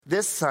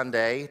This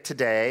Sunday,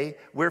 today,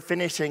 we're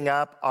finishing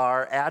up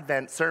our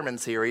Advent sermon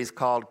series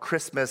called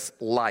Christmas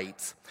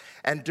Lights.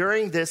 And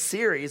during this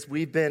series,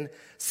 we've been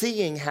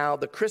seeing how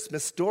the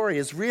Christmas story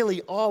is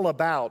really all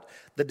about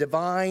the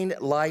divine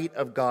light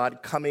of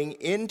God coming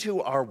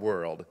into our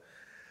world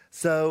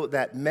so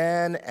that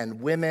men and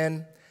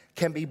women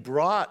can be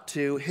brought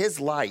to his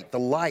light, the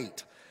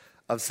light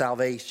of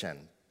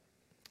salvation.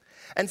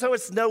 And so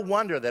it's no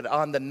wonder that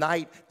on the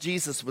night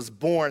Jesus was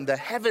born, the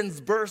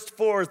heavens burst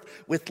forth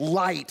with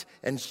light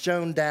and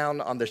shone down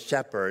on the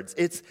shepherds.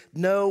 It's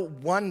no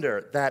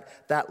wonder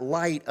that that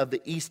light of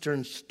the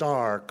eastern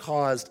star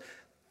caused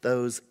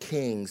those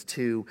kings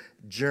to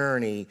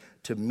journey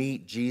to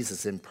meet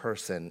Jesus in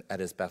person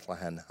at his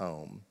Bethlehem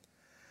home.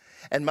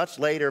 And much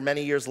later,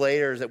 many years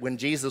later, that when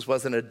Jesus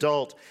was an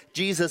adult,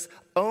 Jesus'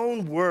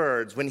 own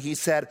words when he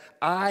said,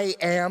 "I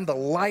am the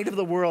light of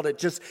the world," it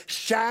just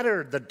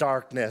shattered the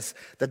darkness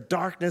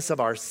of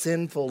our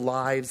sinful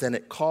lives. And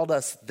it called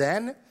us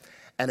then,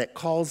 and it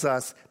calls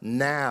us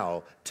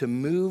now to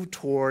move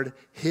toward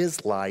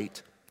his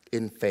light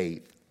in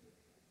faith.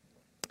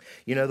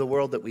 You know, the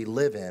world that we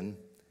live in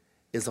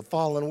is a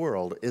fallen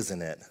world,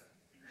 isn't it?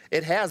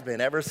 It has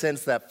been ever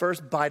since that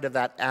first bite of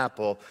that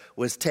apple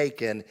was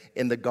taken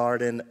in the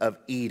Garden of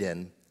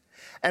Eden.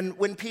 And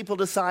when people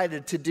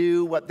decided to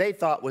do what they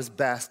thought was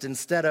best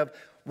instead of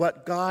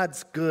what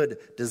God's good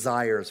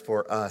desires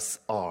for us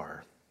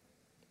are.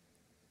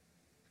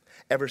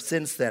 Ever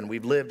since then,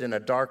 we've lived in a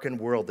darkened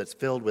world that's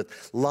filled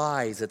with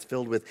lies, it's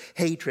filled with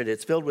hatred,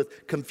 it's filled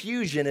with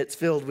confusion, it's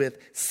filled with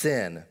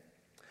sin.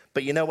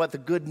 But you know what? The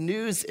good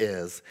news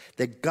is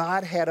that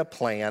God had a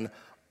plan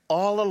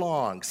all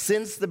along,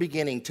 since the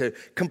beginning, to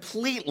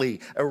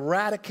completely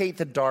eradicate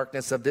the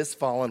darkness of this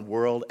fallen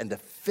world and to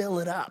fill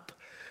it up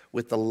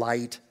with the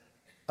light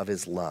of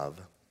his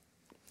love.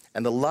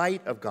 And the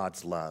light of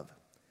God's love,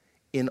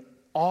 in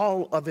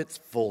all of its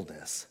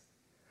fullness,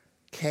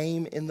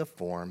 came in the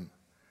form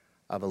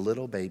of a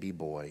little baby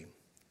boy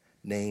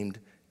named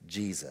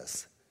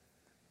Jesus,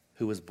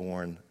 who was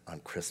born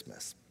on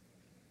Christmas.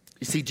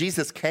 You see,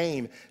 Jesus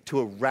came to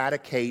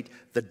eradicate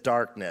the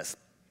darkness.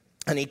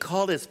 And he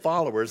called his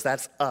followers,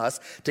 that's us,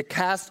 to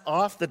cast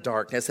off the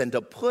darkness and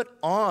to put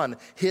on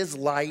his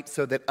light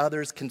so that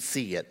others can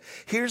see it.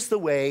 Here's the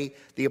way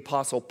the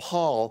Apostle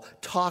Paul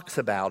talks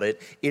about it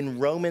in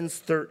Romans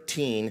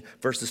 13,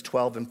 verses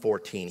 12 and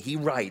 14. He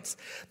writes,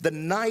 "The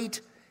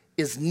night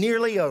is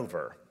nearly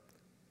over.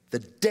 The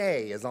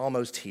day is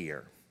almost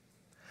here.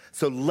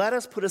 So let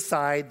us put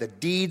aside the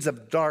deeds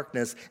of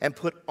darkness and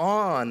put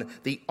on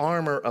the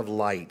armor of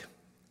light.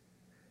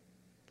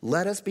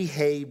 Let us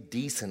behave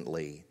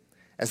decently,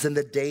 as in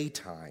the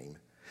daytime,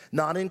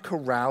 not in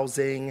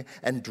carousing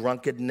and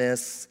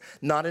drunkenness,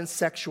 not in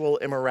sexual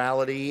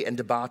immorality and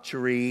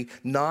debauchery,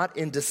 not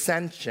in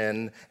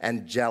dissension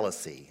and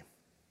jealousy.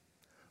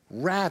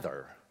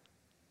 Rather,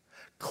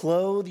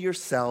 clothe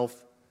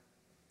yourself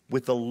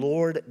with the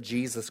Lord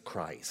Jesus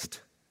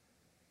Christ,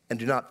 and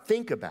do not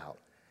think about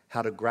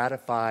how to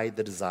gratify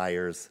the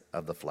desires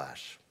of the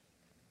flesh."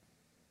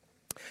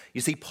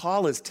 You see,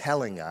 Paul is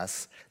telling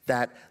us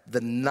that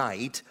the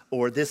night,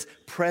 or this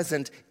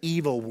present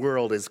evil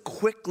world, is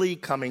quickly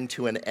coming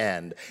to an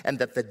end, and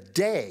that the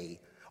day,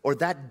 or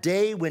that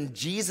day when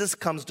Jesus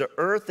comes to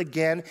earth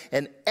again,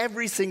 and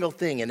every single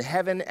thing in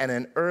heaven and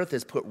in earth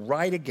is put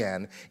right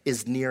again,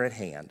 is near at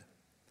hand.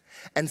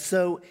 And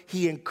so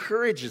he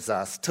encourages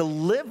us to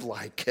live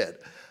like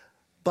it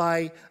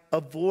by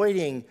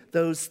avoiding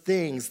those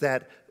things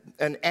that,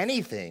 and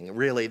anything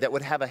really, that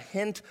would have a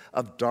hint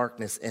of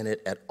darkness in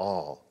it at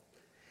all.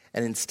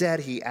 And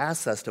instead, he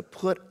asks us to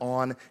put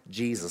on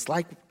Jesus,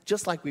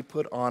 just like we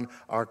put on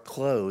our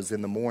clothes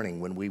in the morning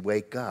when we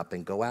wake up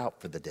and go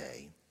out for the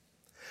day.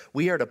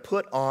 We are to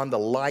put on the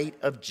light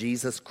of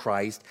Jesus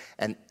Christ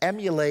and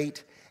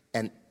emulate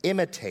and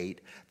imitate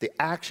the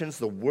actions,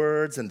 the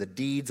words, and the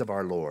deeds of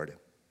our Lord.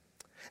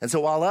 And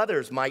so while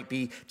others might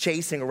be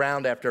chasing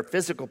around after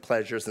physical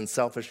pleasures and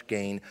selfish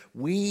gain,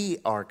 we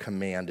are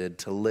commanded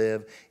to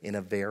live in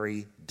a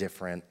very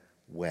different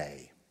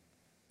way.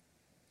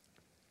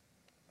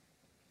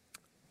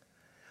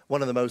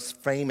 One of the most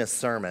famous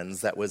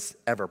sermons that was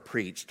ever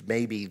preached,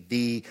 maybe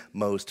the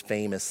most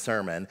famous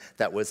sermon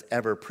that was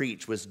ever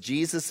preached, was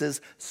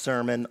Jesus'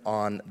 Sermon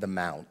on the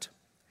Mount.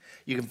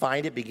 You can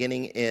find it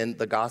beginning in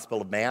the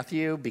Gospel of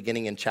Matthew,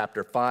 beginning in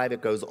chapter 5.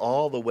 It goes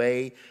all the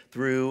way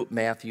through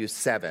Matthew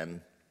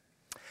 7.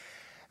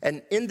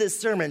 And in this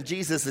sermon,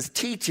 Jesus is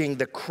teaching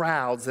the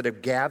crowds that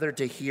have gathered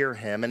to hear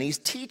him, and he's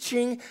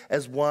teaching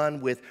as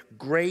one with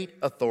great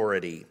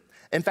authority.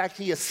 In fact,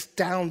 he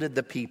astounded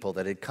the people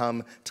that had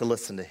come to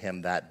listen to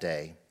him that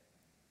day.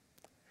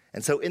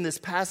 And so in this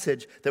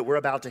passage that we're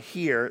about to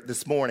hear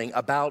this morning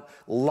about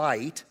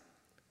light,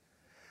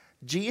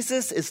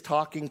 Jesus is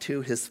talking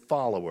to his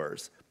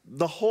followers,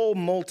 the whole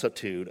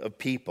multitude of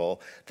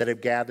people that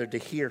have gathered to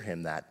hear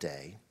him that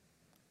day.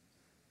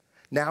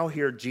 Now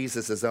hear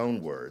Jesus'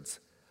 own words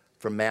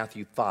from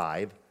Matthew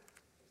 5,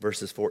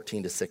 verses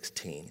 14 to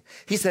 16.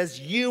 He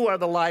says, "You are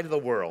the light of the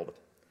world.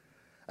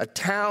 A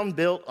town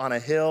built on a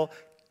hill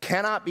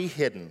cannot be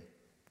hidden.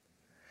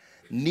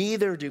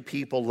 Neither do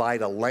people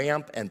light a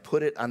lamp and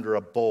put it under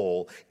a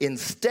bowl.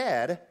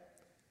 Instead,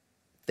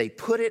 they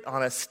put it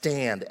on a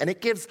stand, and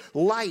it gives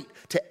light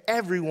to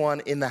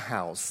everyone in the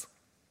house.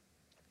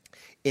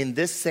 In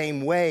this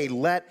same way,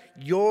 let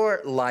your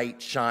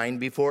light shine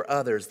before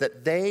others,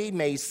 that they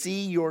may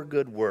see your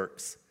good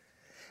works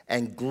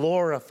and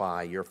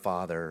glorify your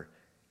Father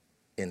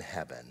in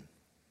heaven.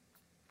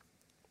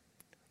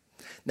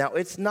 Now,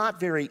 it's not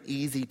very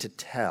easy to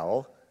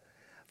tell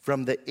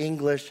from the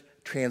English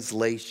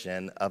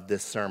translation of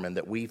this sermon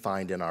that we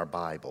find in our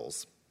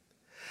Bibles.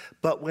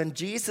 But when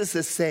Jesus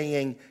is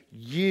saying,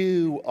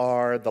 you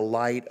are the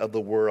light of the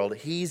world,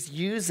 he's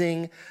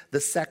using the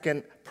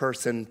second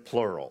person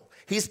plural.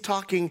 He's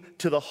talking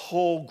to the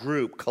whole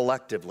group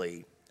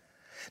collectively.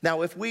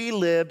 Now, if we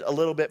lived a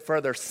little bit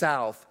further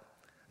south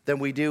than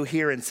we do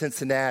here in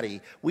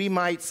Cincinnati, we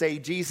might say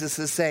Jesus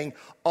is saying,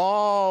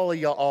 all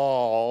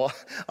y'all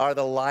are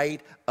the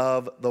light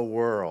of the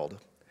world.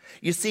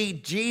 You see,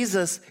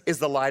 Jesus is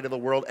the light of the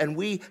world, and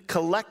we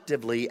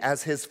collectively,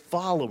 as his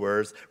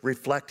followers,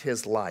 reflect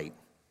his light.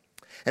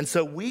 And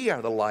so we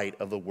are the light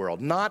of the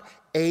world, not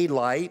a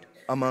light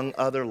among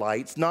other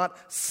lights, not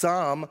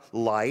some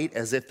light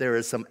as if there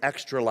is some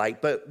extra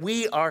light, but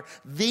we are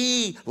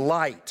the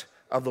light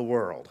of the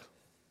world.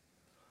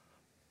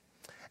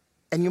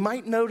 And you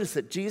might notice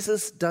that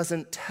Jesus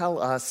doesn't tell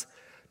us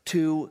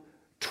to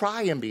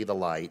try and be the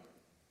light,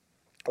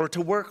 or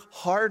to work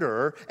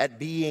harder at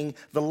being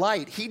the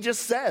light. He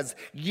just says,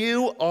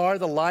 you are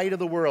the light of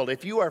the world.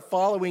 If you are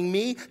following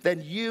me,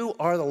 then you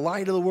are the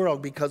light of the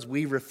world, because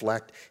we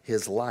reflect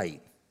his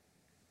light.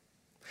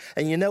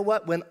 And you know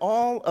what? When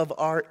all of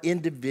our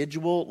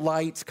individual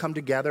lights come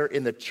together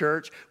in the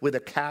church with a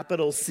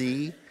capital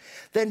C,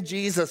 then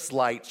Jesus'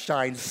 light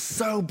shines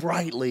so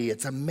brightly,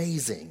 it's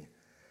amazing.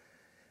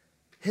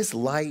 His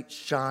light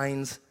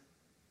shines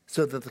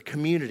so that the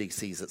community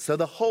sees it, so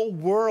the whole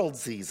world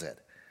sees it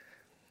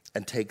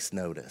and takes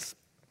notice.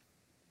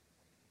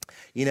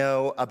 You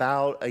know,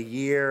 about a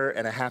year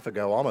and a half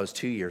ago, almost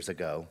 2 years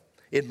ago,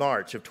 in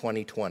March of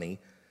 2020,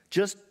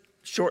 just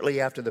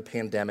shortly after the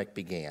pandemic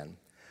began,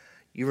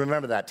 you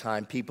remember that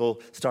time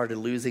people started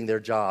losing their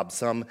jobs.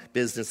 Some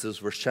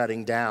businesses were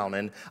shutting down.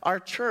 And our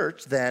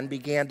church then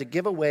began to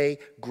give away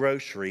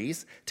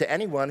groceries to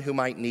anyone who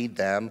might need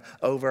them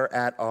over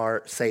at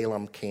our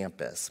Salem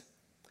campus.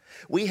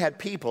 We had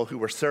people who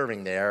were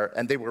serving there,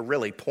 and they were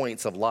really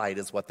points of light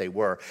is what they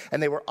were.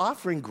 And they were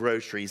offering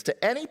groceries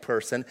to any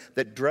person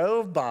that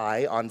drove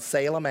by on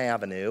Salem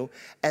Avenue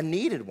and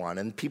needed one.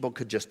 And people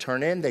could just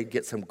turn in, they'd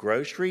get some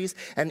groceries.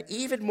 And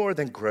even more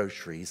than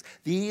groceries,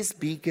 these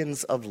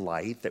beacons of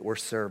light that were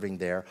serving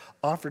there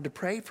offered to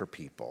pray for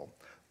people.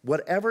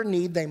 Whatever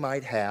need they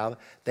might have,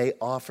 they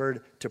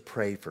offered to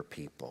pray for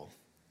people.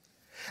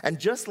 And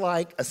just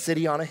like a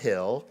city on a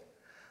hill,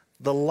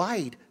 the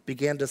light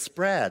began to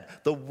spread.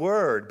 The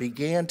word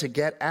began to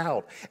get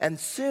out. And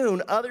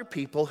soon other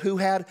people who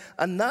had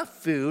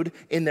enough food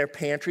in their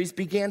pantries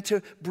began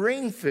to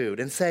bring food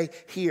and say,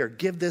 here,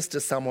 give this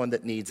to someone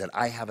that needs it.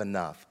 I have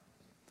enough.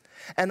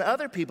 And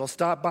other people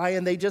stopped by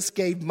and they just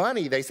gave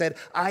money. They said,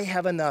 I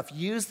have enough.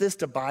 Use this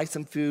to buy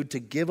some food to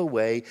give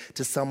away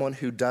to someone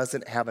who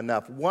doesn't have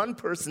enough. One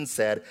person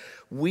said,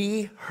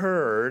 we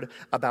heard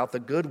about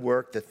the good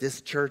work that this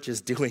church is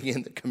doing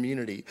in the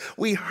community.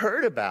 We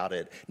heard about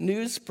it.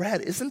 News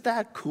spread. Isn't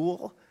that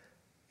cool?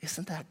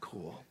 Isn't that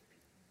cool?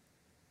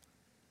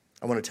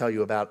 I want to tell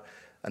you about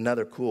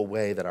another cool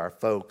way that our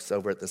folks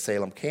over at the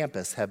Salem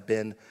campus have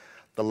been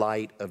the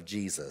light of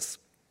Jesus.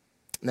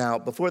 Now,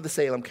 before the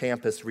Salem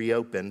campus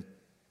reopened,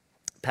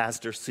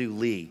 Pastor Sue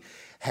Lee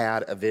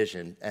had a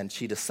vision, and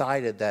she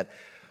decided that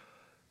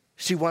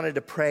she wanted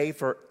to pray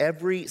for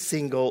every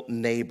single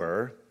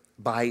neighbor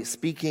by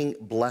speaking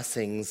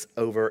blessings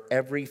over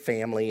every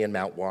family in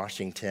Mount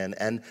Washington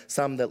and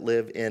some that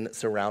live in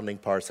surrounding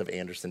parts of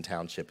Anderson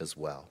Township as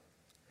well.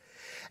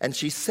 And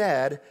she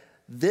said,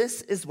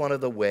 this is one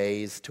of the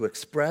ways to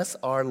express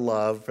our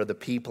love for the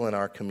people in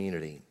our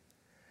community.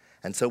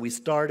 And so we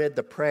started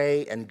the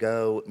Pray and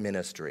Go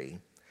ministry.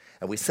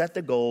 And we set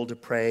the goal to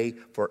pray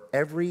for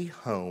every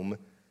home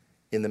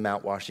in the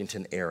Mount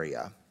Washington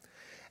area.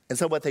 And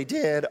so what they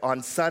did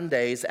on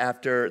Sundays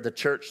after the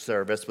church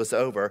service was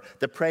over,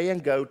 the Pray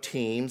and Go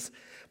teams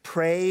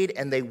prayed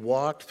and they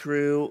walked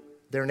through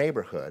their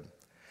neighborhood,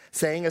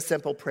 saying a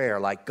simple prayer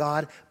like,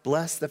 God,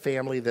 bless the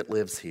family that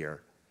lives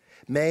here.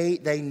 May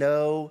they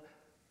know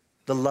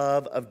the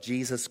love of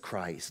Jesus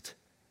Christ.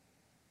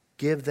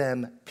 Give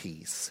them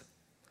peace.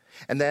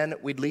 And then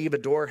we'd leave a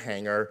door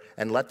hanger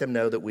and let them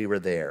know that we were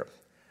there.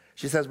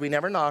 She says we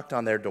never knocked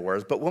on their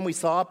doors, but when we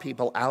saw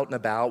people out and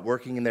about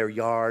working in their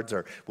yards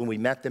or when we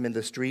met them in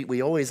the street,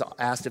 we always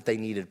asked if they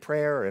needed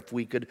prayer or if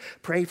we could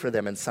pray for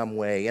them in some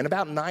way. And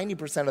about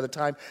 90% of the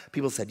time,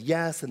 people said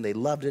yes, and they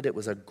loved it. It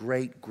was a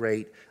great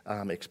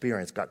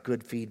experience, got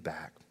good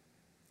feedback.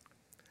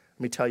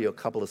 Let me tell you a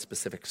couple of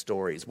specific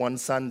stories. One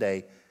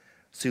Sunday,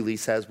 Sue Lee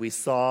says, we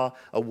saw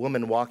a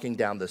woman walking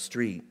down the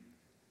street.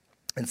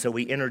 And so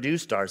we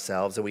introduced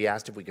ourselves and we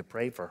asked if we could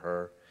pray for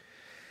her.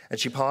 And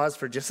she paused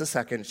for just a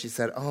second. She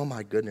said, "Oh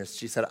my goodness."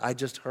 She said, "I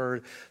just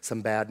heard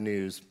some bad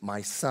news.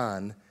 My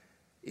son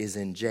is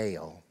in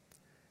jail.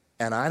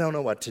 And I don't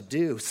know what to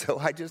do, so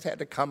I just had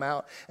to come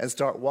out and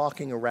start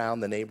walking around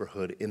the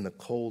neighborhood in the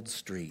cold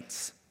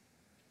streets."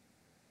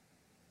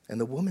 And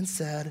the woman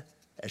said,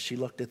 as she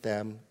looked at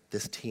them,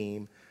 this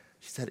team,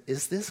 she said,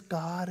 "Is this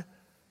God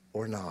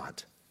or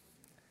not?"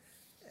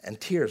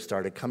 And tears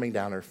started coming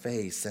down her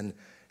face, and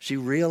she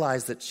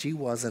realized that she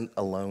wasn't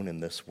alone in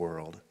this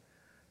world.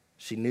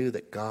 She knew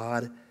that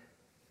God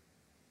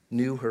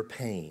knew her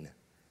pain,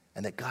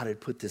 and that God had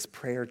put this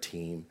prayer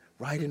team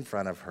right in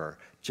front of her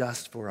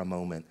just for a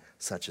moment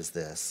such as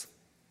this.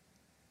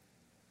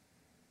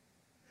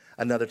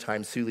 Another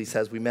time, Suli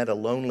says, we met a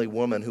lonely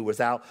woman who was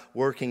out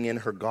working in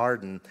her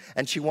garden,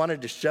 and she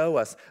wanted to show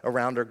us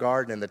around her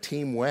garden, and the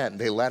team went,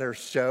 and they let her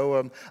show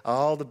them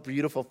all the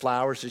beautiful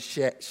flowers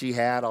that she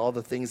had, all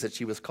the things that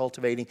she was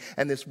cultivating.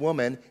 And this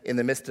woman, in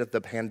the midst of the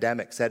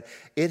pandemic, said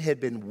it had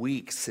been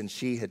weeks since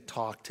she had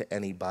talked to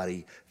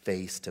anybody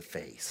face to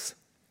face.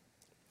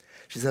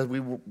 She says,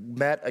 we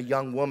met a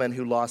young woman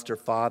who lost her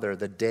father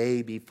the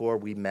day before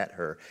we met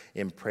her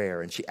in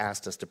prayer, and she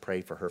asked us to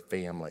pray for her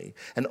family.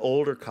 An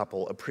older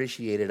couple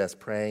appreciated us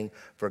praying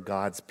for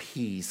God's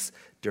peace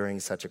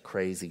during such a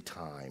crazy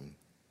time.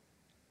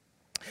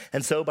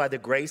 And so by the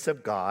grace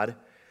of God,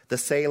 the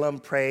Salem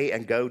Pray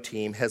and Go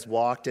team has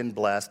walked and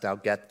blessed, now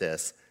get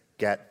this,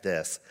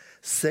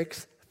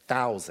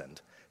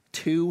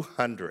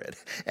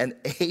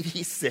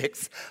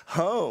 6,286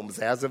 homes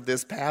as of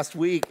this past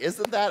week.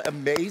 Isn't that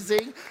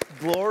amazing?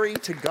 Glory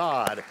to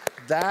God.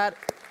 That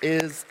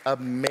is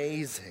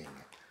amazing.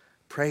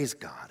 Praise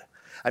God.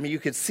 I mean, you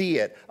could see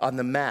it on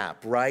the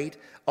map, right?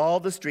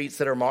 All the streets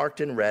that are marked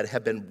in red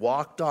have been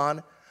walked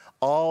on.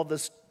 All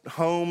the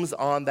homes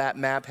on that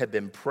map have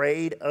been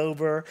prayed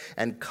over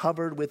and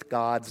covered with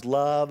God's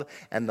love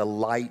and the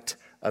light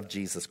of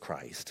Jesus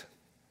Christ.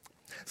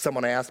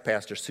 Someone asked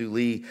Pastor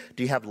Suli,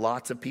 "Do you have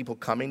lots of people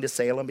coming to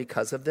Salem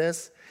because of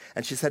this?"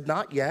 And she said,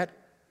 "Not yet,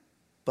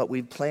 but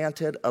we've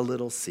planted a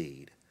little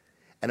seed."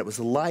 And it was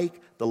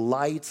like the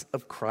lights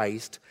of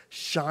Christ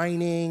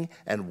shining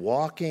and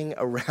walking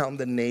around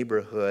the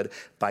neighborhood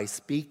by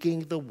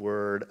speaking the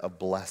word of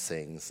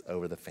blessings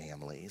over the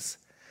families.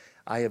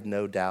 I have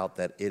no doubt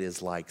that it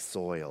is like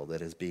soil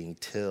that is being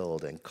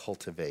tilled and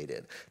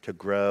cultivated to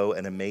grow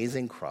an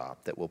amazing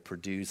crop that will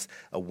produce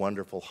a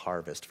wonderful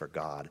harvest for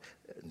God,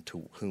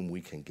 to whom we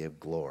can give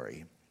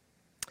glory.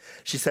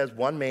 She says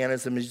one man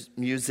is a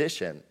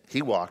musician.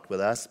 He walked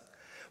with us.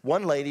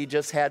 One lady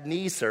just had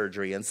knee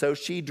surgery, and so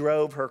she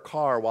drove her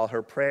car while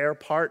her prayer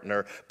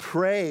partner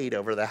prayed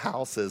over the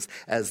houses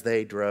as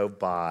they drove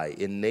by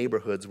in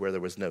neighborhoods where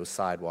there was no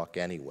sidewalk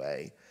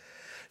anyway.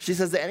 She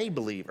says that any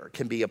believer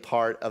can be a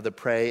part of the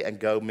Pray and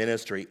Go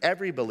ministry.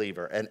 Every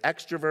believer, an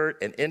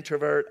extrovert, an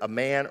introvert, a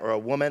man or a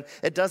woman,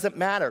 it doesn't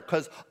matter,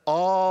 because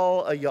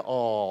all of you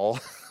all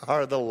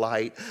are the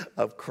light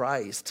of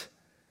Christ.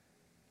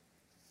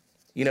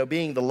 You know,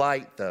 being the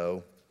light,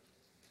 though,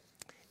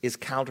 is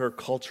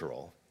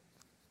countercultural.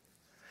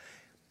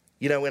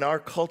 You know, in our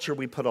culture,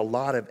 we put a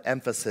lot of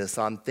emphasis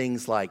on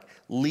things like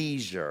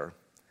leisure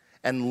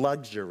and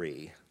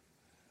luxury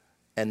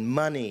and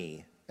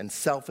money and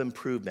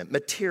self-improvement,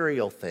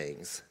 material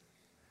things.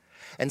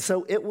 And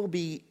so it will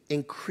be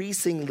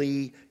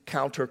increasingly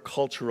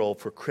countercultural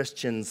for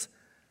Christians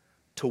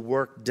to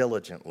work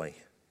diligently,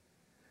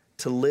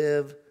 to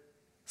live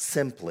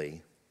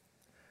simply,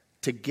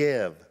 to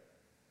give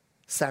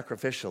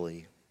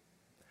sacrificially,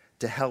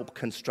 to help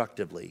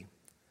constructively,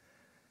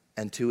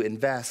 and to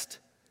invest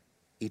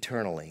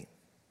eternally.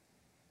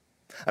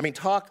 I mean,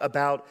 talk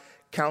about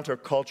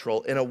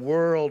countercultural in a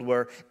world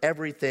where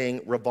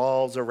everything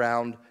revolves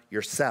around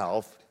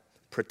yourself.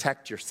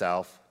 Protect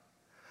yourself,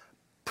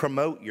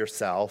 promote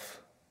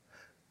yourself,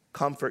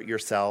 comfort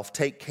yourself,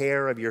 take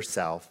care of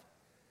yourself.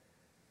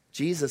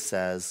 Jesus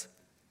says,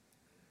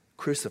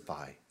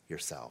 crucify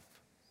yourself.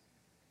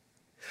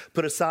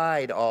 Put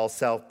aside all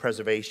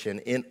self-preservation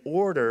in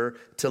order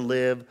to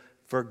live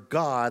for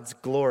God's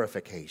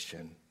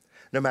glorification,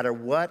 no matter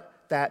what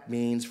that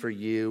means for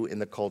you in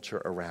the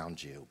culture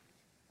around you.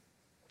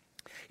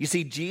 You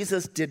see,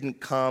 Jesus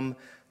didn't come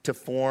to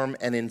form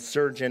an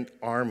insurgent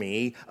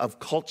army of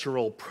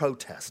cultural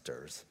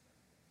protesters,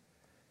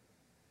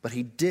 but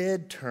he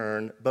did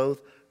turn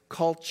both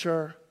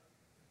culture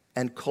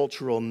and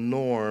cultural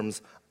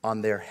norms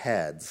on their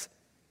heads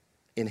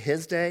in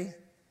his day,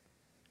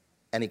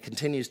 and he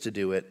continues to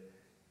do it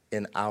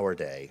in our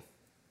day.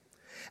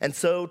 And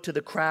so to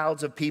the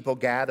crowds of people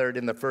gathered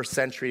in the first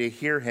century to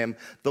hear him,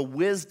 the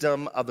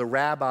wisdom of the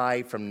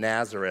rabbi from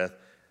Nazareth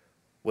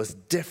was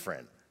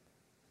different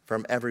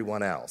from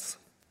everyone else.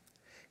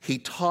 He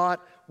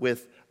taught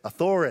with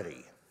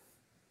authority,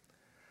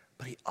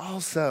 but he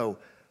also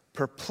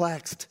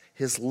perplexed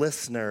his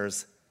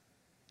listeners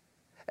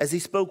as he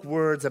spoke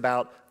words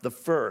about the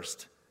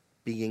first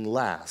being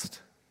last,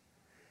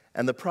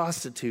 and the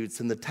prostitutes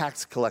and the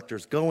tax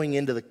collectors going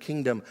into the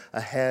kingdom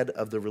ahead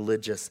of the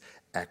religious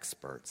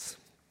experts.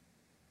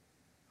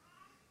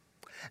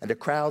 And to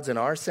crowds in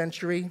our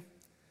century,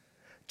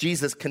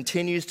 Jesus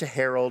continues to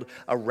herald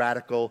a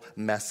radical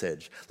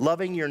message.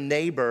 Loving your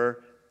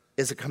neighbor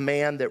is a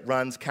command that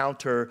runs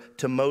counter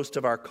to most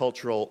of our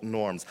cultural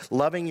norms.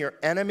 Loving your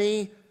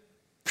enemy,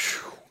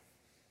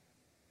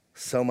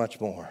 so much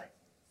more.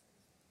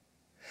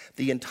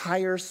 The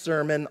entire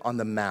Sermon on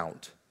the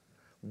Mount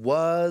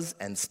was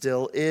and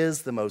still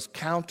is the most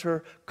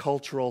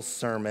counter-cultural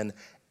sermon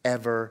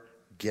ever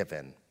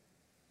given.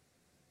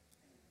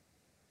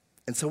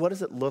 And so what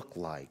does it look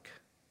like?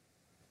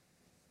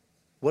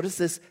 What does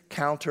this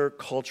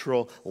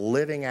counter-cultural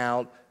living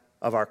out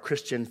of our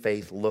Christian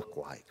faith look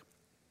like?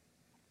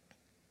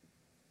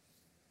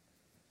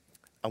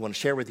 I want to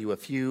share with you a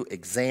few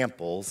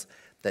examples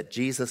that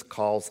Jesus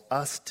calls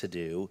us to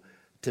do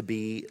to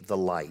be the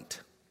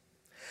light.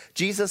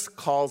 Jesus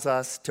calls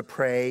us to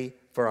pray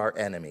for our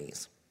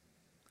enemies.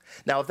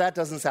 Now, if that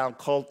doesn't sound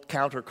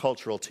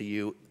countercultural to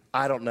you,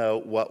 I don't know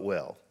what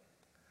will.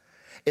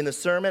 In the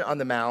Sermon on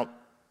the Mount,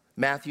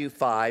 Matthew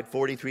 5,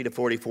 43 to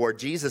 44,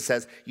 Jesus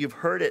says, "You've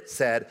heard it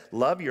said,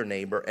 love your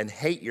neighbor and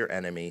hate your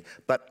enemy.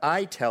 But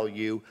I tell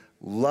you,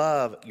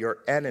 love your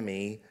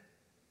enemy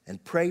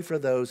and pray for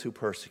those who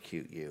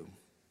persecute you."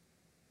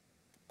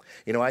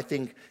 You know, I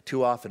think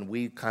too often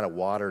we kind of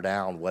water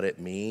down what it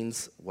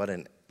means,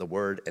 the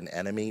word an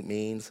enemy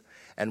means.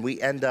 And we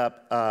end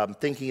up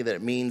thinking that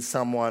it means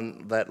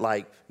someone that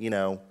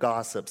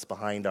gossips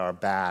behind our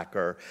back,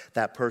 or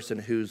that person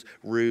who's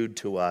rude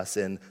to us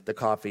in the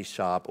coffee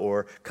shop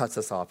or cuts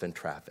us off in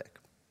traffic.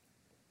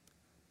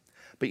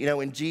 But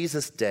in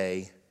Jesus'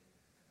 day,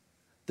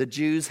 the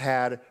Jews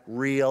had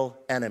real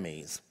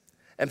enemies.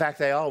 In fact,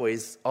 they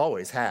always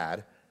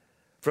had.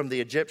 From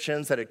the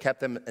Egyptians that had kept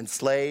them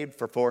enslaved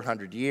for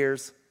 400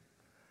 years,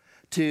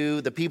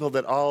 to the people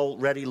that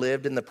already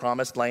lived in the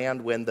Promised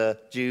Land when the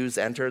Jews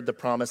entered the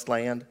Promised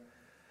Land,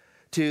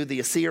 to the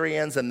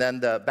Assyrians and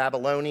then the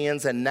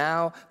Babylonians, and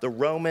now the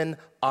Roman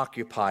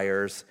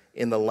occupiers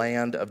in the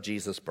land of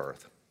Jesus'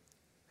 birth.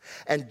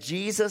 And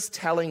Jesus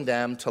telling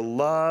them to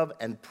love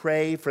and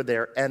pray for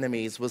their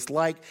enemies was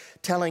like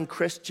telling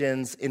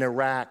Christians in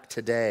Iraq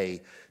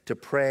today to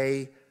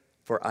pray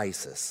for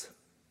ISIS.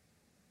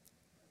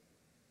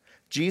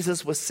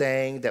 Jesus was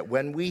saying that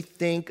when we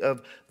think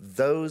of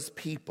those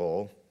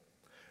people,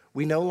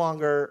 we no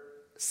longer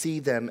see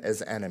them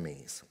as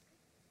enemies.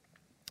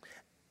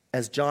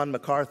 As John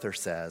MacArthur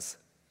says,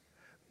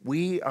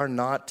 we are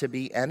not to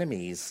be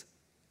enemies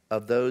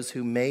of those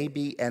who may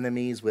be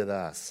enemies with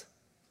us.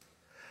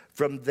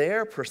 From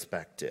their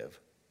perspective,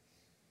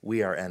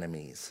 we are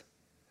enemies.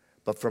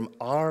 But from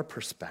our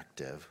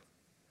perspective,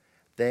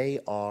 they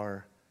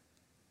are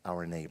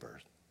our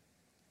neighbors.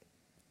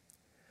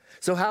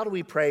 So how do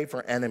we pray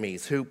for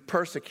enemies who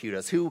persecute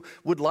us, who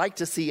would like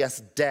to see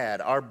us dead,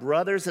 our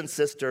brothers and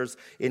sisters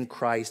in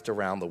Christ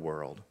around the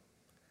world?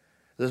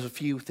 There's a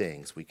few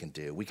things we can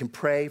do. We can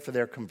pray for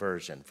their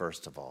conversion,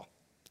 first of all.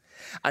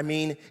 I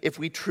mean, if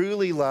we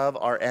truly love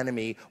our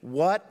enemy,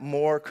 what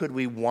more could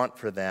we want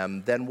for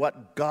them than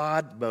what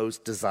God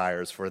most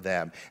desires for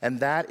them? And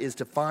that is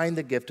to find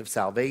the gift of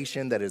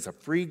salvation that is a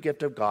free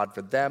gift of God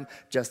for them,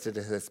 just as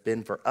it has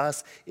been for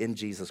us in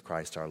Jesus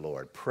Christ our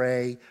Lord.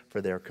 Pray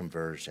for their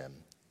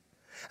conversion.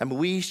 And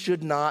we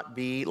should not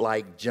be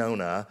like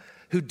Jonah,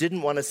 who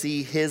didn't want to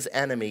see his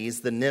enemies,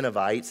 the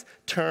Ninevites,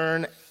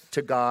 turn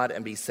to God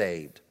and be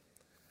saved.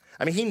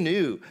 I mean, he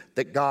knew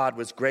that God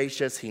was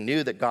gracious. He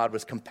knew that God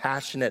was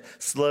compassionate,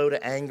 slow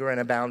to anger, and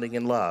abounding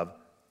in love,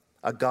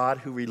 a God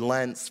who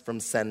relents from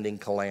sending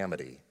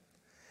calamity.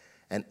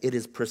 And it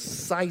is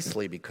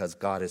precisely because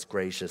God is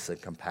gracious and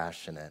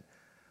compassionate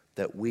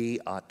that we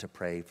ought to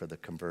pray for the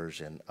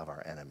conversion of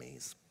our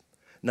enemies.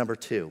 Number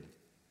two,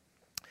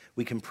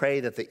 we can pray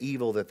that the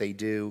evil that they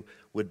do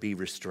would be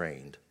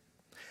restrained.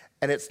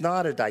 And it's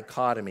not a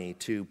dichotomy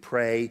to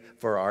pray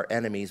for our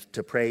enemies,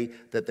 to pray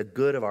that the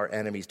good of our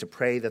enemies, to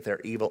pray that their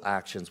evil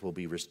actions will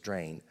be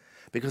restrained.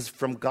 Because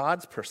from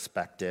God's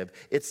perspective,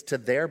 it's to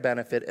their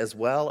benefit as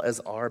well as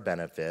our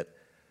benefit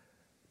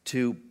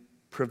to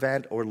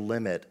prevent or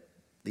limit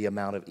the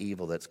amount of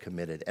evil that's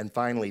committed. And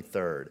finally,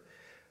 third,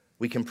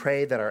 we can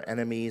pray that our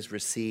enemies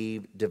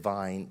receive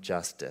divine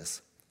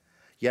justice.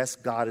 Yes,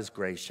 God is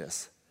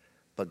gracious,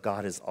 but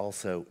God is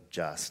also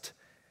just.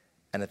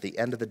 And at the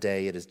end of the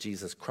day, it is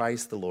Jesus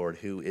Christ the Lord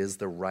who is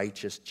the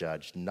righteous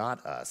judge,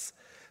 not us.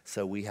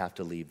 So we have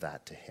to leave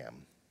that to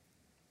him.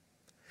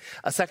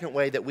 A second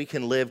way that we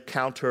can live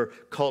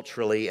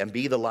counterculturally and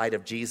be the light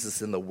of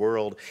Jesus in the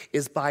world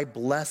is by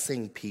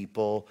blessing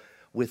people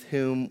with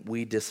whom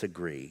we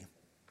disagree.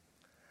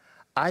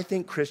 I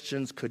think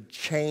Christians could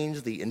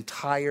change the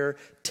entire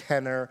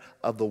tenor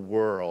of the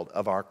world,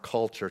 of our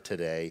culture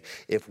today,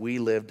 if we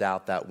lived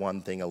out that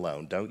one thing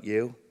alone. Don't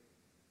you?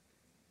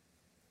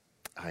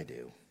 I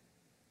do.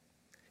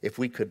 If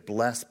we could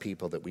bless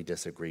people that we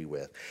disagree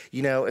with.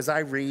 As I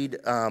read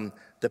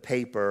the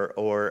paper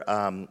or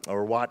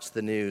watch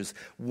the news,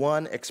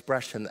 one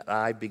expression that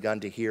I've begun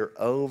to hear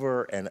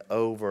over and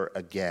over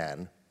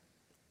again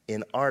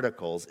in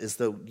articles is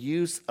the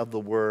use of the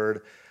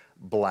word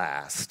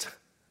blast.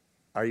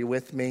 Are you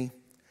with me?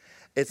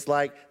 It's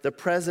like the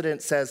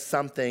president says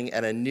something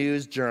and a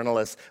news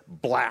journalist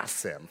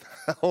blasts him.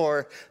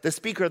 Or the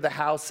Speaker of the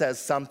House says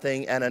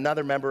something and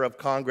another member of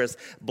Congress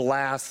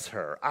blasts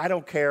her. I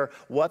don't care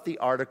what the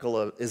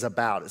article is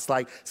about. It's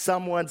like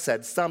someone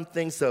said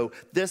something, so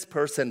this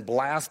person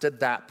blasted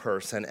that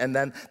person, and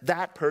then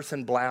that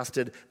person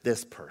blasted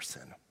this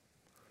person.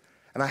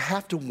 And I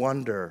have to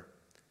wonder,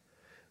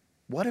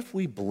 what if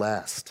we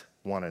blessed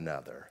one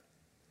another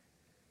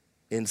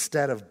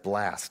instead of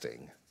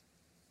blasting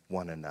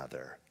one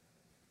another?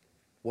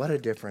 What a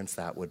difference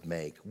that would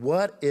make.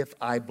 What if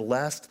I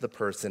blessed the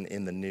person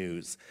in the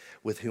news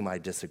with whom I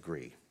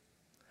disagree?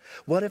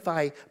 What if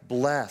I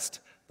blessed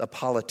a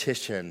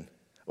politician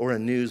or a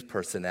news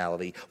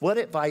personality? What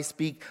if I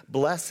speak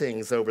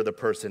blessings over the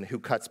person who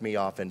cuts me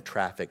off in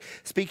traffic?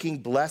 Speaking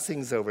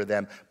blessings over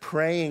them,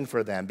 praying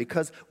for them,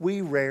 because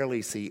we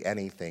rarely see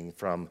anything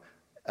from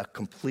a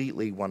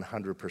completely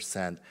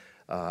 100%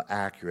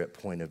 accurate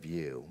point of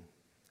view.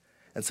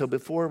 And so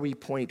before we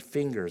point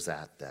fingers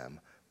at them,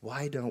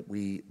 why don't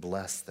we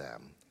bless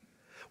them?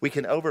 We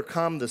can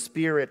overcome the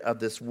spirit of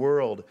this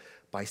world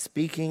by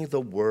speaking the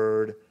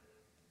word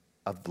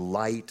of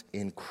light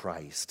in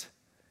Christ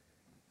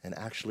and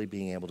actually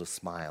being able to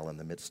smile in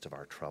the midst of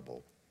our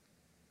trouble.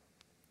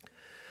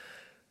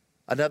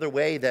 Another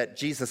way that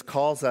Jesus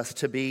calls us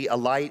to be a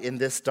light in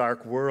this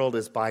dark world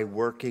is by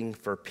working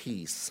for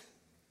peace.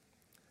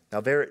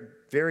 Now,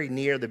 very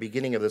near the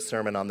beginning of the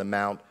Sermon on the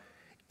Mount,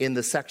 in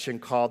the section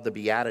called the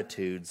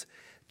Beatitudes,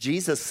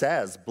 Jesus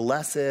says,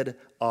 "Blessed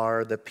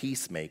are the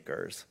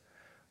peacemakers,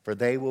 for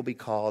they will be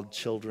called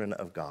children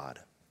of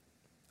God."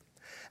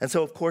 And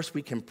so, of course,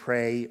 we can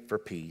pray for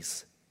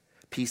peace.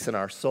 Peace in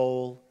our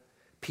soul,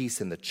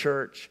 peace in the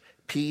church,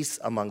 peace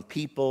among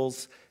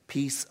peoples,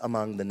 peace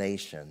among the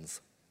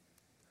nations.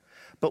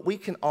 But we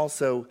can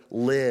also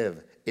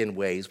live in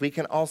ways. We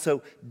can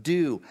also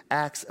do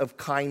acts of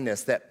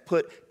kindness that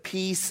put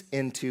peace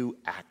into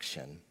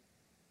action.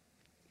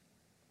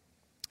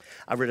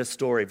 I read a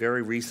story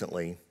very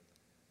recently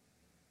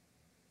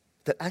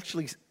that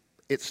actually,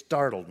 it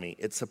startled me,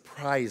 it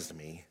surprised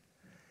me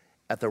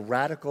at the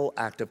radical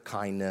act of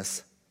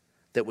kindness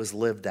that was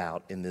lived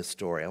out in this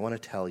story. I want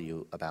to tell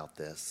you about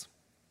this.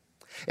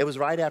 It was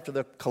right after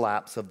the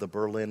collapse of the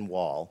Berlin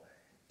Wall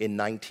in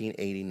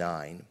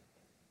 1989.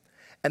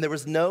 And there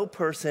was no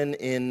person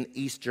in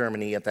East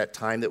Germany at that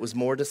time that was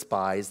more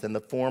despised than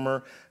the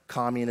former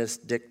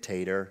communist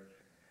dictator,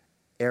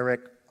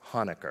 Erich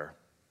Honecker.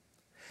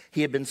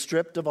 He had been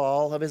stripped of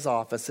all of his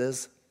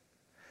offices.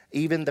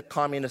 Even the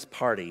Communist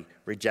Party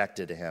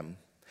rejected him.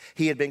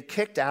 He had been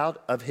kicked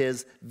out of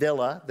his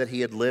villa that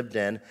he had lived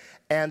in,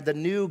 and the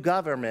new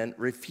government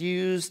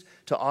refused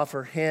to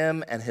offer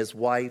him and his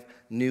wife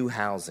new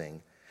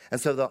housing.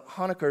 And so the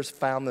Honeckers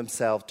found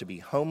themselves to be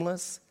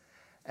homeless,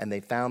 and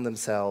they found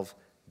themselves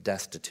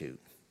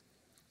destitute.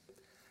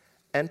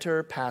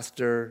 Enter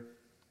Pastor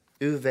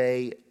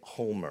Uwe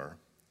Holmer.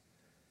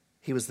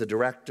 He was the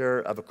director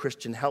of a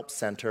Christian help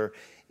center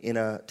in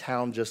a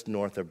town just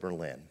north of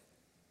Berlin.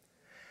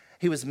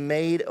 He was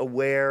made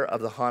aware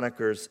of the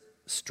Honeckers'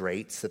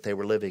 straits that they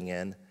were living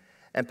in,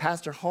 and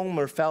Pastor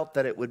Holmer felt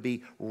that it would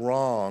be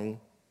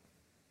wrong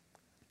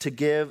to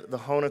give the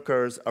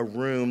Honeckers a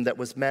room that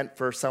was meant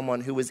for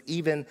someone who was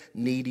even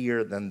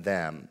needier than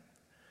them.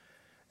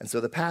 And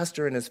so the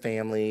pastor and his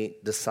family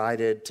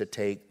decided to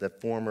take the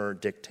former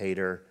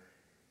dictator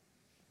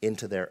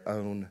into their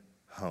own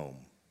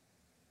home.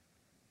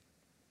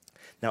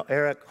 Now,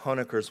 Erich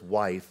Honecker's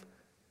wife,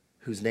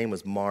 whose name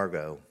was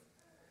Margot,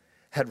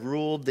 had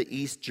ruled the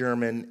East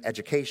German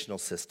educational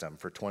system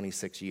for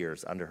 26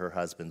 years under her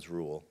husband's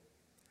rule.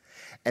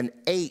 And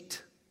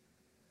 8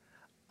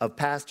 of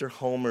Pastor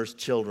Holmer's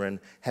children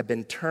had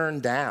been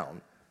turned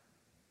down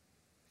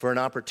for an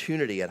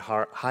opportunity at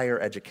higher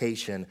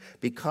education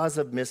because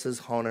of Mrs.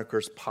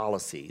 Honecker's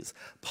policies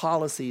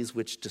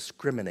which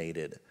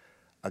discriminated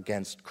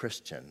against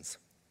Christians.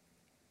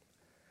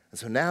 And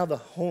so now the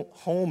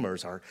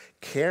Holmers are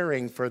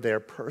caring for their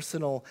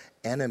personal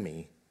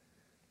enemy,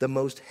 the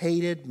most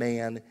hated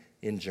man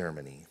in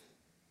Germany.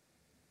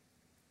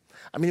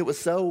 I mean, it was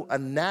so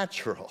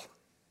unnatural.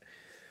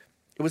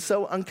 It was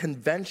so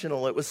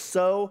unconventional. It was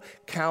so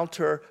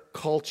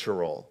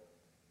countercultural.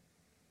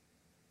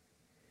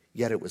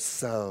 Yet it was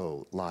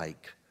so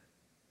like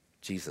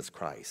Jesus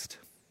Christ.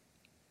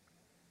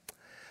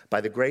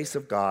 By the grace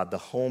of God, the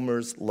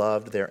Holmers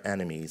loved their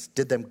enemies,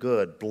 did them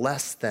good,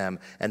 blessed them,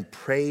 and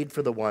prayed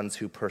for the ones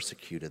who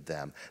persecuted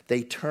them.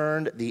 They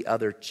turned the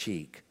other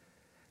cheek.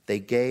 They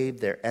gave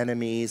their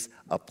enemies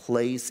a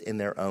place in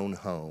their own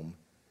home.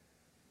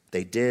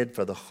 They did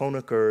for the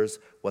Honeckers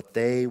what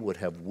they would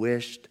have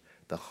wished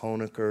the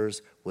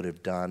Honeckers would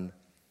have done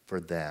for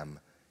them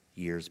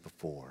years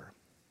before.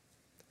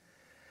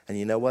 And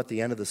you know what?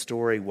 The end of the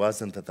story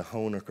wasn't that the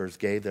Honeckers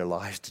gave their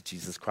lives to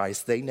Jesus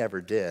Christ. They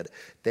never did.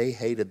 They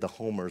hated the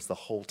Holmers the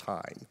whole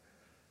time.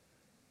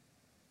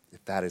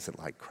 If that isn't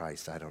like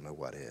Christ, I don't know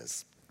what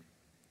is.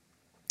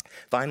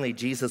 Finally,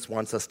 Jesus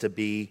wants us to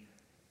be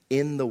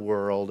in the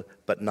world,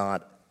 but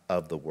not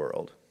of the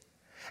world.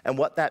 And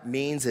what that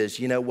means is,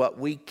 you know what,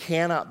 we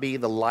cannot be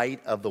the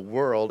light of the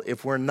world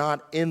if we're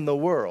not in the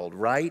world,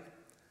 right?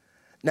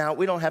 Now,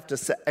 we don't have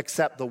to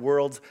accept the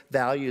world's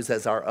values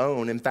as our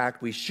own. In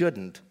fact, we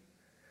shouldn't.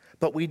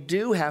 But we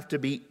do have to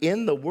be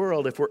in the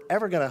world if we're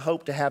ever going to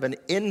hope to have an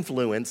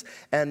influence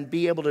and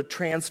be able to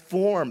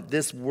transform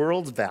this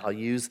world's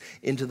values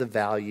into the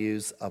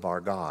values of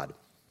our God.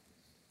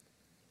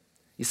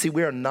 You see,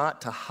 we are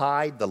not to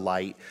hide the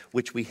light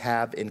which we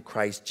have in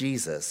Christ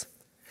Jesus.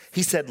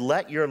 He said,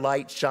 let your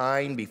light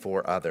shine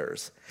before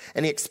others.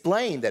 And he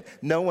explained that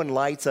no one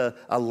lights a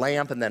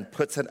lamp and then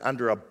puts it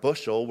under a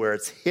bushel where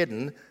it's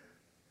hidden.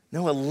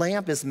 No, a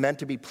lamp is meant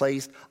to be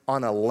placed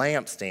on a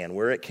lampstand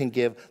where it can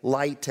give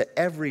light to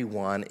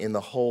everyone in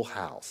the whole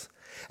house.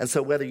 And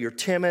so whether you're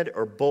timid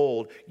or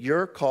bold,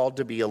 you're called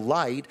to be a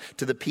light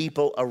to the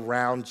people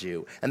around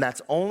you. And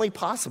that's only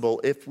possible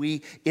if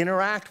we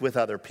interact with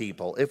other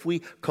people, if we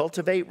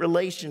cultivate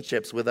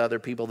relationships with other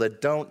people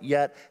that don't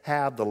yet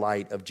have the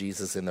light of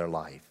Jesus in their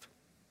life.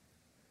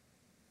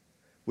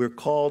 We're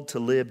called to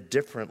live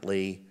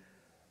differently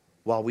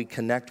while we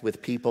connect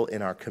with people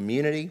in our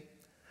community,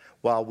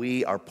 while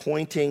we are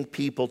pointing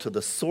people to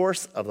the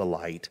source of the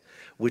light,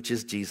 which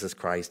is Jesus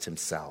Christ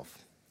himself.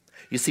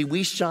 You see,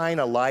 we shine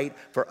a light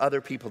for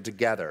other people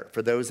together,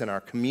 for those in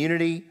our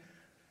community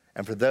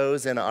and for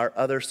those in our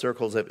other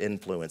circles of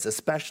influence,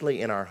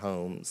 especially in our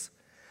homes.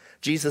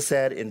 Jesus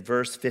said in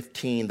verse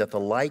 15 that the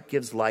light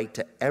gives light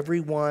to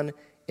everyone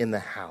in the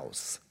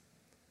house.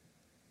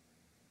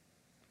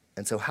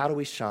 And so how do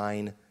we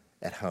shine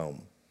at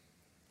home?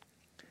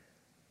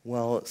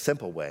 Well,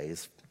 simple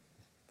ways.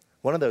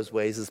 One of those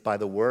ways is by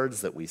the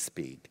words that we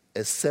speak.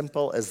 As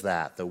simple as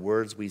that, the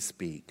words we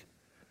speak.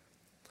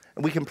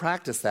 And we can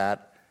practice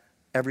that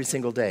every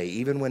single day,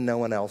 even when no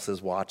one else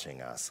is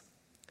watching us.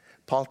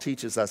 Paul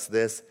teaches us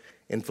this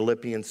in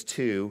Philippians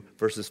 2,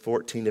 verses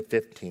 14 to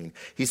 15.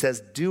 He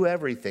says, do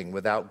everything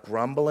without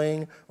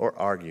grumbling or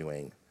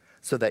arguing,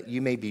 so that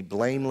you may be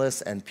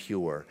blameless and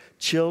pure,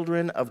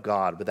 children of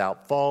God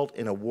without fault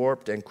in a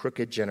warped and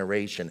crooked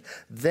generation.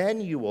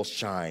 Then you will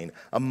shine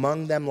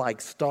among them like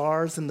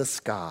stars in the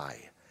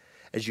sky,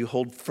 as you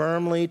hold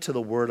firmly to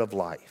the word of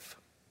life.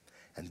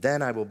 And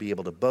then I will be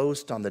able to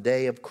boast on the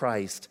day of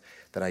Christ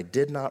that I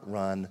did not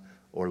run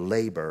or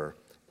labor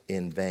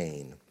in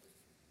vain.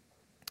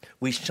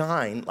 We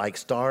shine like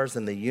stars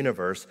in the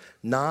universe,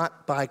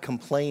 not by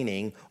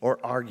complaining or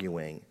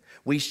arguing.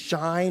 We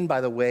shine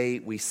by the way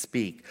we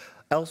speak.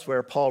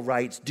 Elsewhere, Paul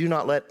writes, do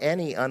not let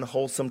any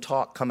unwholesome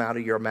talk come out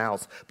of your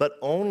mouths, but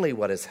only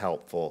what is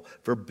helpful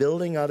for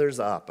building others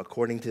up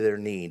according to their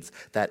needs,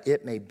 that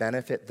it may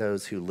benefit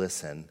those who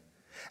listen.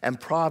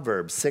 And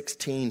Proverbs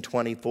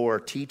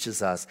 16:24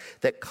 teaches us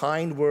that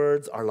kind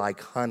words are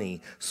like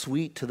honey,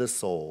 sweet to the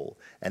soul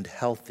and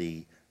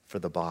healthy for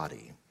the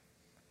body.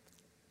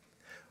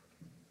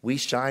 We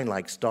shine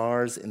like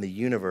stars in the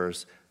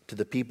universe to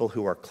the people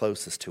who are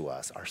closest to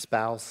us, our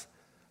spouse,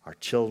 our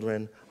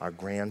children, our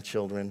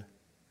grandchildren.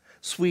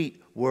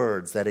 Sweet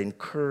words that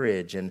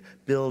encourage and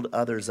build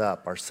others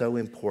up are so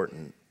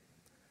important.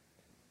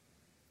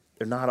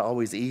 They're not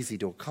always easy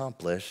to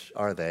accomplish,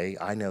 are they?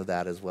 I know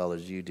that as well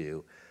as you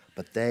do.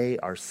 But they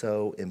are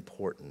so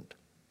important.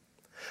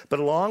 But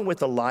along with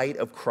the light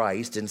of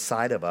Christ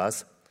inside of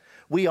us,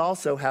 we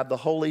also have the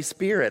Holy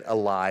Spirit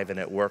alive and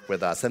at work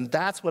with us. And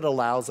that's what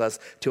allows us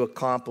to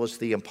accomplish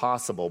the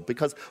impossible.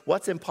 Because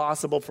what's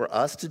impossible for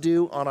us to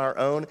do on our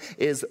own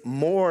is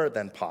more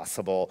than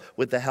possible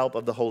with the help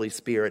of the Holy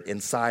Spirit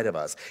inside of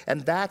us.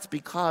 And that's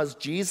because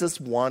Jesus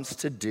wants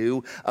to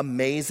do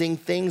amazing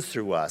things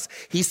through us.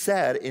 He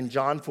said in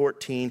John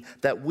 14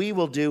 that we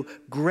will do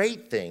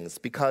great things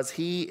because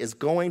he is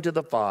going to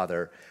the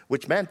Father,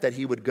 which meant that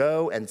he would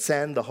go and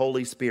send the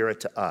Holy Spirit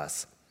to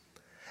us.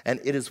 And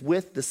it is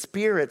with the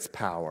Spirit's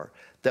power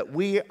that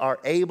we are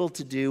able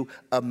to do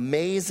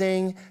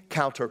amazing,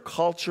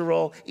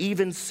 countercultural,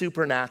 even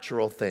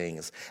supernatural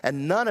things.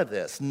 And none of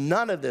this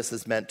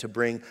is meant to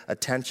bring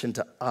attention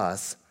to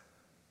us,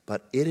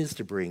 but it is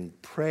to bring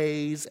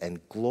praise and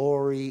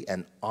glory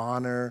and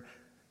honor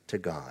to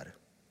God.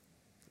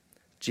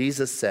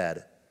 Jesus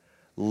said,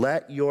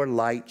 let your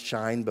light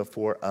shine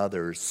before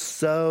others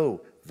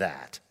so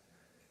that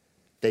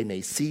they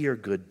may see your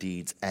good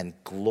deeds and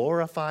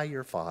glorify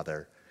your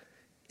Father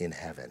in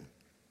heaven.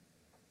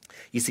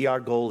 You see, our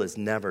goal is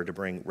never to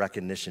bring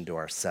recognition to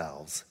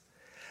ourselves.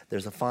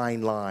 There's a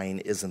fine line,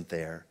 isn't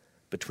there,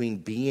 between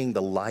being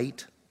the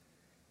light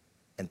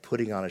and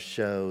putting on a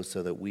show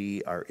so that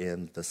we are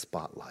in the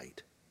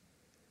spotlight.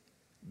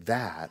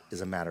 That is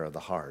a matter of the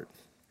heart.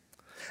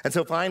 And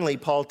so finally,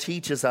 Paul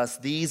teaches us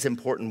these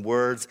important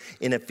words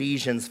in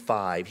Ephesians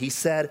 5. He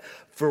said,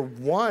 for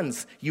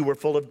once you were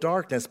full of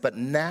darkness, but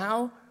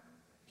now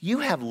you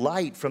have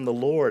light from the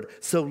Lord,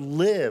 so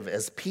live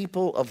as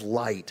people of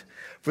light.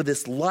 For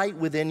this light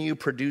within you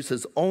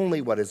produces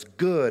only what is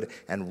good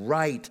and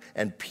right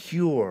and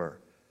pure.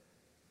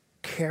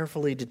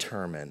 Carefully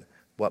determine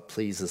what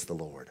pleases the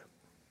Lord.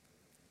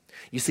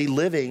 You see,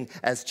 living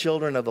as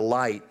children of the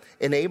light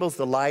enables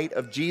the light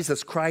of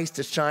Jesus Christ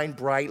to shine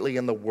brightly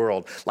in the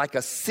world, like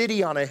a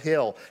city on a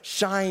hill,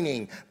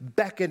 shining,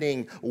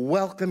 beckoning,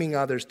 welcoming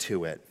others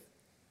to it.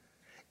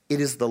 It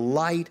is the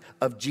light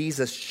of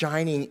Jesus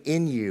shining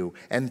in you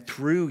and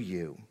through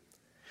you.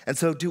 And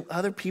so, do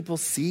other people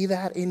see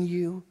that in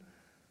you?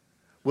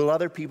 Will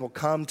other people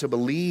come to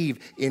believe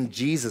in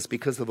Jesus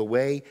because of the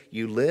way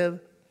you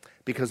live,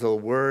 because of the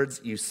words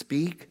you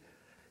speak,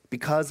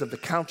 because of the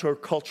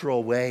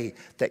countercultural way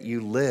that you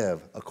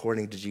live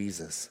according to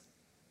Jesus?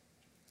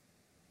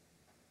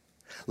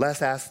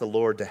 Let's ask the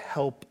Lord to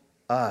help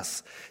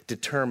us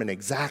determine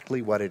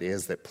exactly what it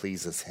is that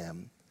pleases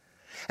him,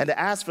 and to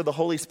ask for the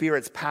Holy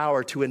Spirit's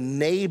power to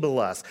enable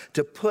us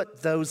to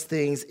put those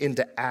things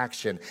into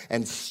action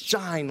and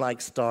shine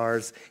like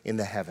stars in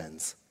the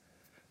heavens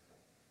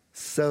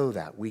so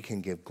that we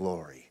can give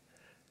glory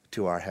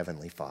to our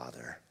Heavenly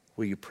Father.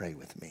 Will you pray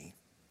with me?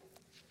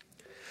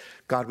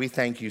 God, we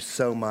thank you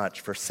so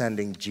much for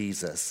sending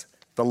Jesus,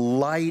 the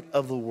light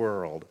of the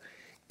world,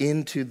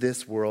 into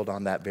this world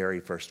on that very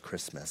first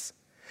Christmas.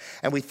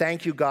 And we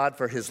thank you, God,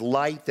 for his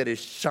light that has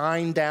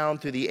shined down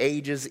through the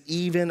ages,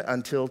 even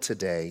until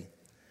today.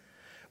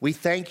 We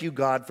thank you,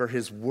 God, for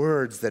his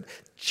words that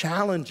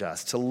challenge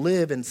us to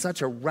live in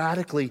such a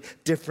radically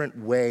different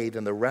way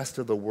than the rest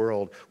of the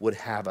world would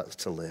have us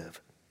to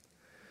live.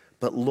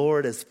 But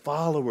Lord, as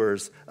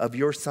followers of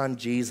your Son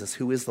Jesus,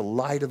 who is the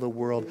light of the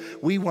world,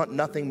 we want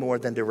nothing more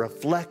than to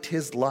reflect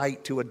his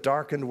light to a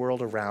darkened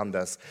world around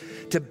us,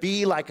 to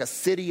be like a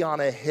city on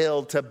a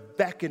hill, to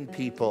beckon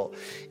people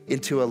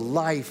into a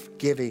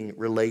life-giving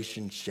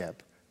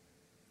relationship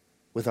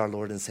with our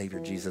Lord and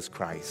Savior Jesus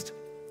Christ.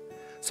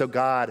 So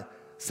God,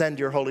 send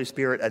your Holy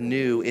Spirit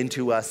anew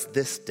into us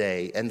this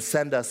day and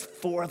send us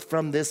forth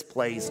from this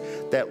place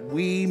that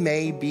we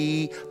may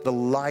be the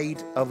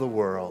light of the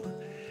world.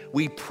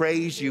 We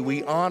praise you,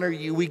 we honor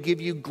you, we give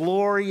you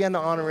glory and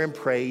honor and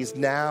praise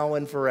now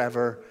and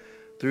forever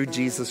through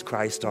Jesus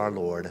Christ our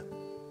Lord.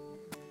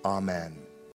 Amen.